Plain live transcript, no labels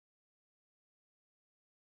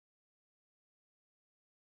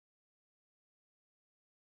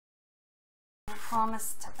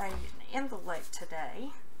Promised an envelope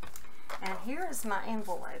today, and here is my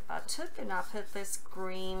envelope. I took and I put this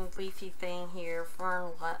green leafy thing here,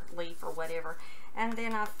 fern leaf or whatever, and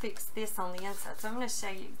then I fixed this on the inside. So I'm going to show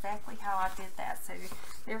you exactly how I did that. So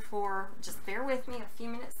therefore, just bear with me a few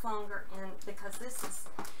minutes longer, and because this is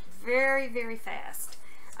very, very fast.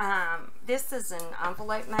 This is an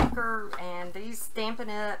envelope maker, and these Stampin'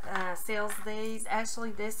 Up! Sells these.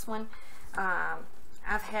 Actually, this one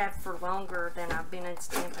I've had for longer than I've been in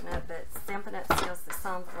Stampin' Up!, but Stampin' Up! Sells this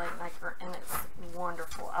envelope maker, and it's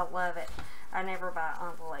wonderful. I love it. I never buy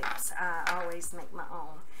envelopes. I always make my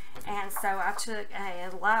own. And so I took a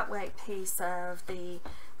lightweight piece of the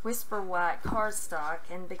Whisper White cardstock,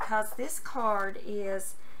 and because this card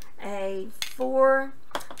is a 4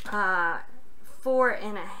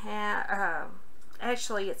 4.5,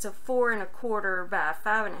 actually it's a 4 1/4 by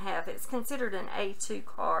 5 1/2. It's considered an A2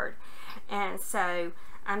 card. And so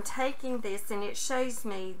I'm taking this, and it shows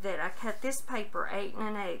me that I cut this paper 8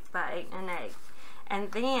 1/8 by 8 1/8.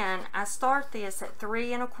 And then I start this at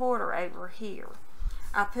 3 1/4 over here.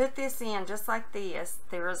 I put this in just like this.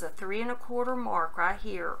 There is a 3 1/4 mark right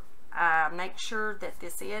here. I make sure that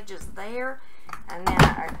this edge is there, and then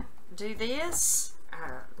I do this.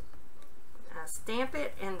 I stamp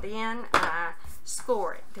it, and then I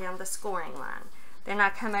score it down the scoring line. Then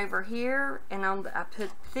I come over here, and I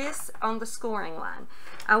put this on the scoring line.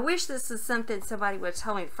 I wish this is something somebody would have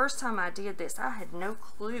told me. The first time I did this, I had no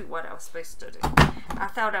clue what I was supposed to do. I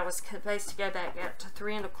thought I was supposed to go back up to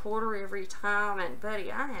 3 1/4 every time, and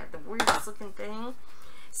buddy, I had the weirdest looking thing.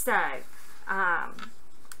 So I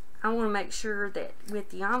want to make sure that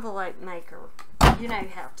with the envelope maker, you know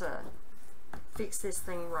how to fix this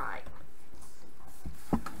thing right.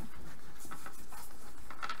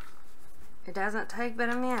 It doesn't take but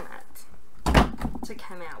a minute to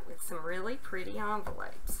come out with some really pretty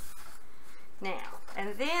envelopes. Now,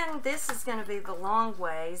 and then this is going to be the long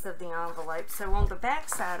ways of the envelope. So on the back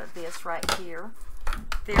side of this right here,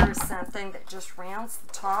 there is something that just rounds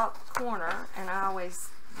the top corner, and I always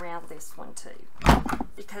round this one too,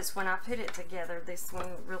 because when I put it together, this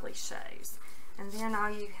one really shows. And then all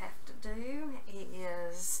you have to do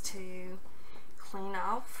is to clean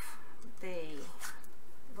off the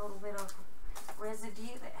little bit of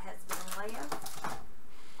residue that has been left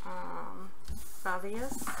by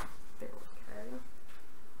this. There we go.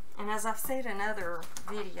 And as I've said in other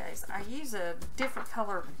videos, I use a different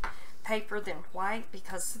color paper than white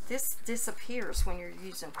because this disappears when you're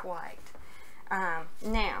using white.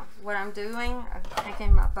 Now, what I'm doing, I'm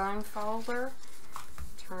taking my bone folder,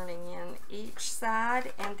 turning in each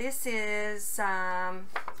side, and this is,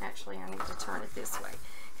 actually I need to turn it this way,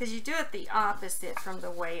 because you do it the opposite from the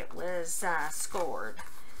way it was scored.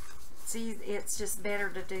 See, it's just better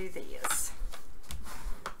to do this.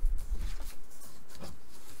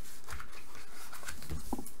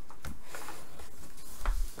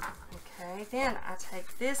 Okay, then I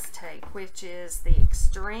take this tape, which is the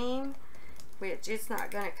extreme, which it's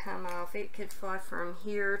not going to come off. It could fly from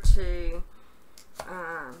here to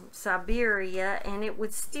Siberia, and it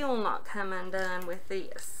would still not come undone with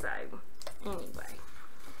this. So anyway,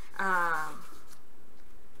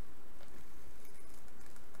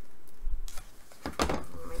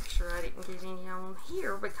 make sure I didn't get any on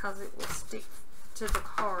here because it would stick to the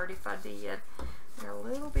card if I did. Got a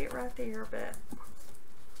little bit right there, but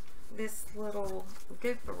this little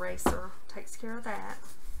goof eraser takes care of that.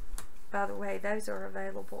 By the way, those are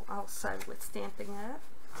available also with Stampin' Up!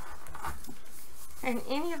 And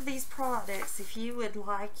any of these products, if you would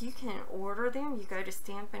like, you can order them. You go to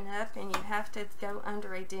Stampin' Up! And you have to go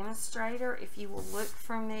under a demonstrator. If you will look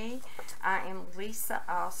for me, I am Lisa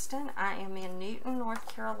Austin. I am in Newton, North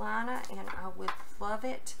Carolina, and I would love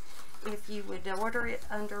it if you would order it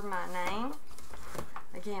under my name.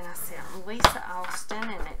 Again, I said I'm Lisa Austin,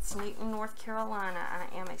 and it's Newton, North Carolina. I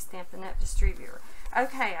am a Stampin' Up! Distributor.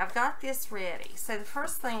 Okay, I've got this ready. So the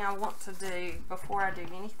first thing I want to do before I do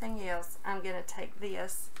anything else, I'm going to take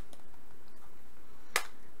this,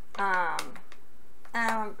 the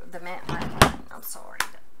mint macaroon. I'm sorry,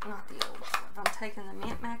 not the old olive. I'm taking the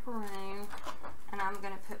mint macaroon, and I'm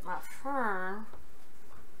going to put my fern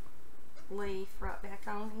leaf right back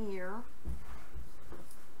on here,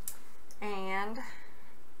 and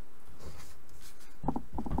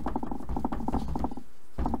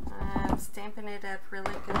I'm stamping it up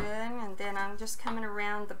really good, and then I'm just coming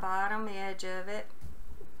around the bottom edge of it,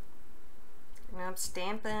 and I'm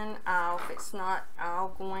stamping off. It's not all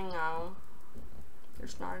going on.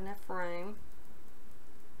 There's not enough room.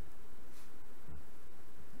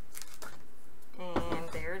 And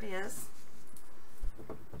there it is.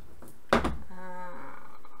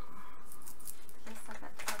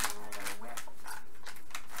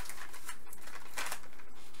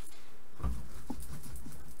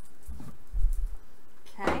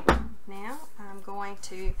 going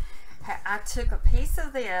to, I took a piece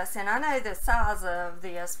of this, and I know the size of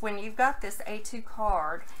this. When you've got this A2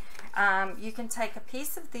 card, you can take a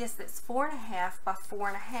piece of this that's 4.5 by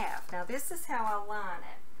 4.5. Now this is how I line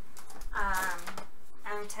it.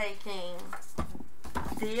 I'm taking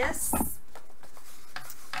this,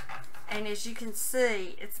 and as you can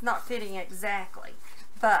see, it's not fitting exactly,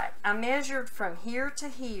 but I measured from here to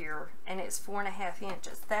here, and it's 4.5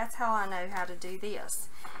 inches. That's how I know how to do this.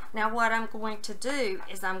 Now what I'm going to do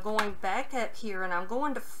is I'm going back up here, and I'm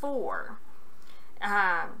going to 4,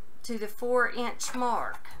 to the 4-inch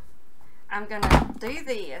mark. I'm going to do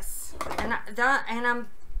this, and I'm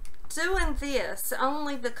doing this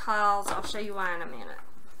only because, I'll show you why in a minute.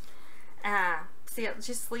 See, it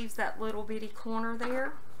just leaves that little bitty corner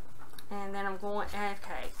there. And then I'm going,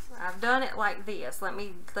 okay, I've done it like this. Let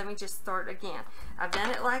me just start again. I've done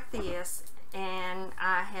it like this, and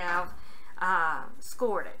I have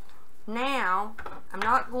scored it. Now, I'm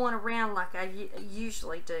not going around like I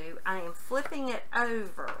usually do. I am flipping it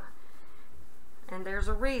over. And there's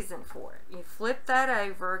a reason for it. You flip that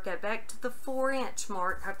over, go back to the 4-inch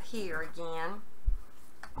mark up here again.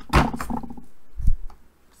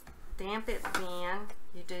 Stamp it in,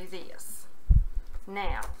 you do this.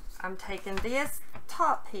 Now, I'm taking this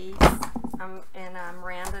top piece and I'm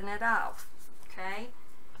rounding it off, okay?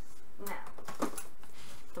 Now,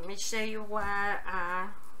 let me show you why I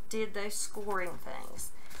did those scoring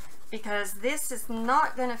things. Because this is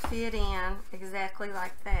not going to fit in exactly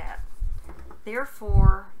like that.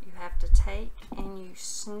 Therefore, you have to take and you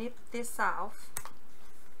snip this off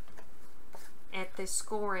at the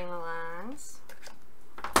scoring lines.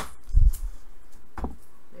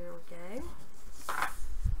 There we go.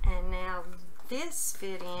 And now this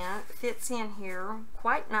fits in here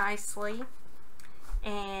quite nicely,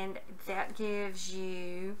 and that gives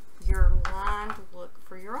you your lined look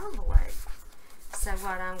for your envelope. So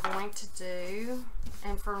what I'm going to do,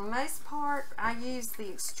 and for the most part I use the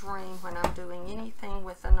extreme when I'm doing anything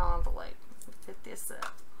with an envelope. Put this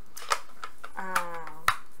up.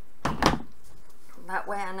 That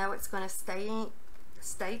way I know it's going to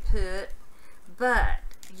stay put, but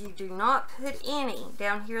you do not put any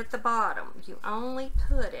down here at the bottom. You only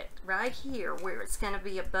put it right here where it's going to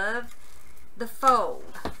be above the fold.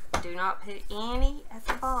 Do not put any at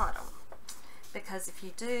the bottom, because if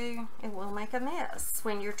you do, it will make a mess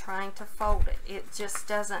when you're trying to fold it. It just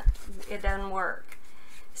doesn't work.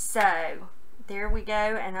 So there we go,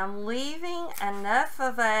 and I'm leaving enough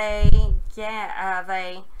of a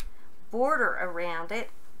border around it.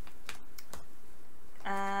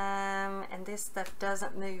 And this stuff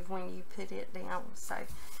doesn't move when you put it down. So,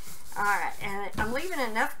 alright, and I'm leaving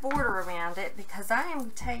enough border around it because I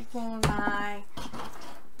am taking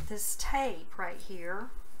this tape right here.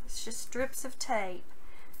 It's just strips of tape,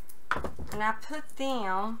 and I put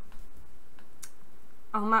them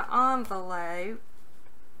on my envelope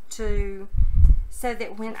so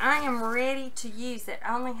that when I am ready to use it,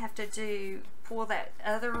 I only have to pull that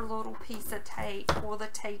other little piece of tape, pull the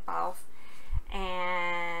tape off,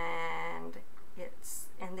 and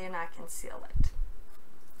then I can seal it.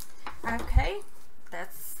 Okay,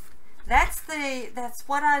 that's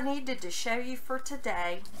what I needed to show you for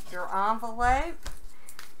today. Your envelope,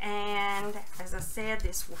 and as I said,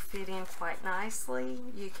 this will fit in quite nicely.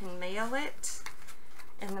 You can mail it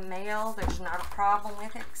in the mail. There's not a problem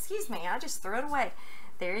with it. Excuse me, I just threw it away.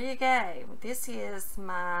 There you go. This is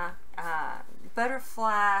my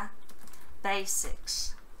Butterfly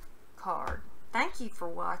Basics card. Thank you for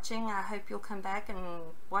watching. I hope you'll come back and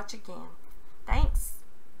watch again. Thanks.